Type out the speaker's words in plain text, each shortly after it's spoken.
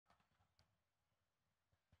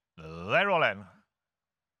They roll in.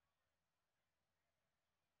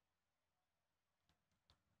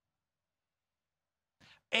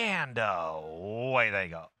 And away they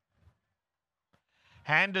go.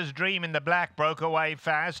 Handr'sdream in the black broke away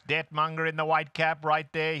fast. Detmonger in the white cap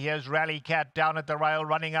right there. Here's Rally Cat down at the rail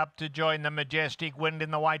running up to join the Majestic Wind in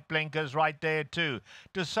the white blinkers right there too.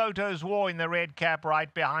 Desoto's War in the red cap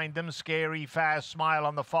right behind them. Scary Fast Smile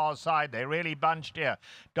on the far side. They're really bunched here.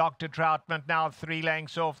 Dr. Troutman now 3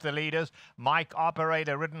 lengths off the leaders. Mike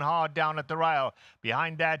Operator ridden hard down at the rail.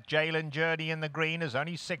 Behind that, Jalen Journey in the green is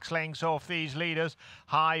only 6 lengths off these leaders.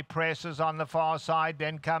 High Presses on the far side.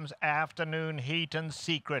 Then comes Afternoon Heat and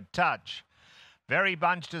Secret Touch. Very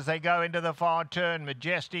bunched as they go into the far turn.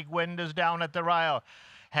 Majestic Wind is down at the rail.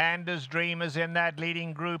 Handr'sdream is in that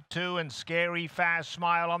leading group too, and Scary Fast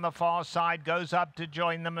Smile on the far side goes up to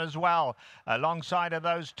join them as well. Alongside of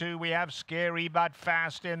those two, we have Scary but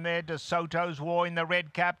Fast in there. Desoto's War in the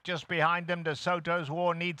red cap just behind them. Desoto's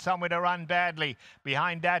War needs somewhere to run badly.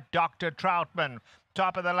 Behind that, Dr. Troutman.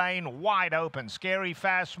 Top of the lane, wide open. Scary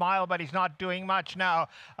Fast Smile, but he's not doing much now.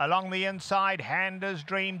 Along the inside,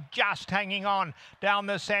 Handr'sdream just hanging on. Down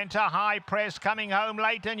the centre, High Press coming home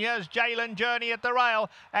late, and here's Jalen Journey at the rail.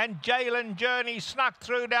 And Jalen Journey snuck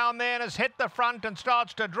through down there and has hit the front and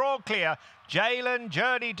starts to draw clear. Jalen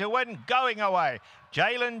Journey to win, going away.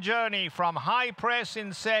 Jalen Journey from High Press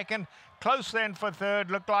in second. Close then for third,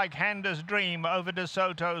 looked like Handr'sdream over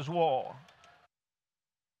Desoto's War.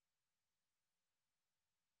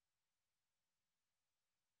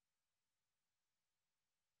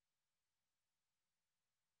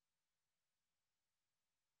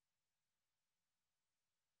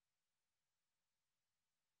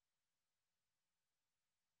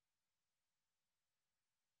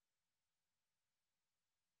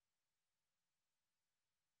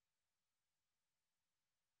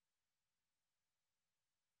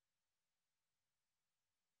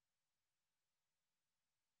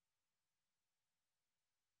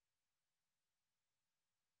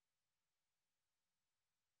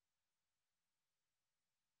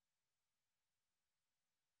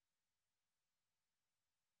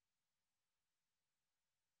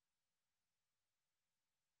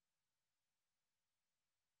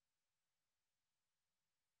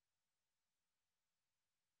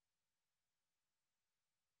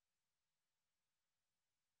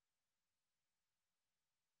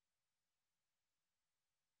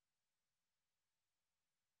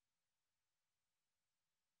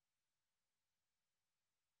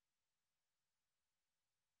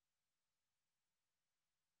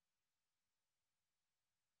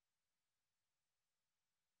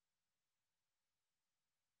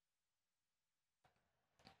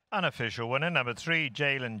 Unofficial winner, number 3,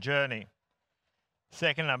 Jalen Journey.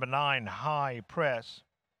 Second, number 9, High Press.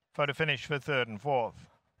 Photo finish for third and fourth.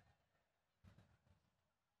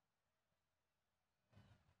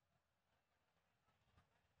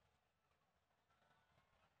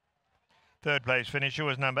 Third place finisher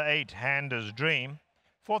was number 8, Handr'sdream.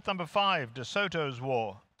 Fourth, number 5, Desoto's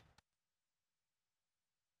War.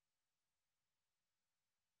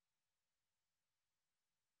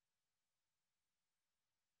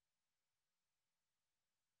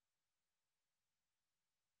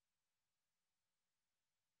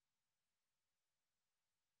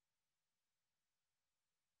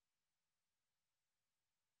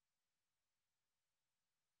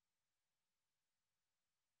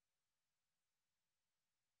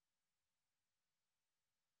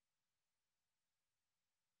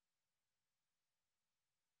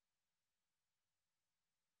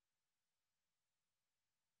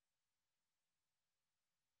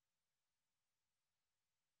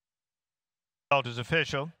 Result is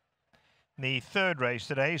official. The third race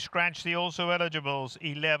today, scratch the also eligibles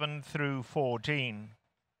 11 through 14.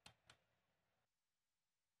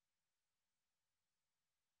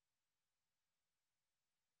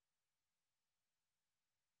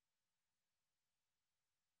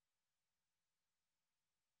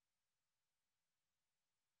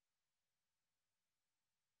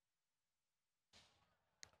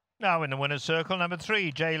 Now in the winner's circle, number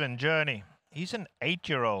 3, Jalen Journey. He's an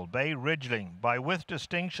 8-year-old Bay Ridgeling by With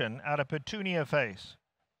Distinction out of Petunia Face.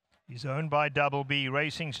 He's owned by Double B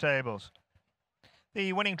Racing Stables.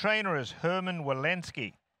 The winning trainer is Herman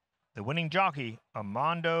Walensky. The winning jockey,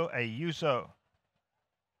 Armando Ayuso.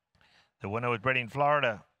 The winner was bred in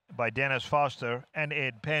Florida by Dennis Foster and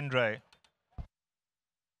Ed Pendre.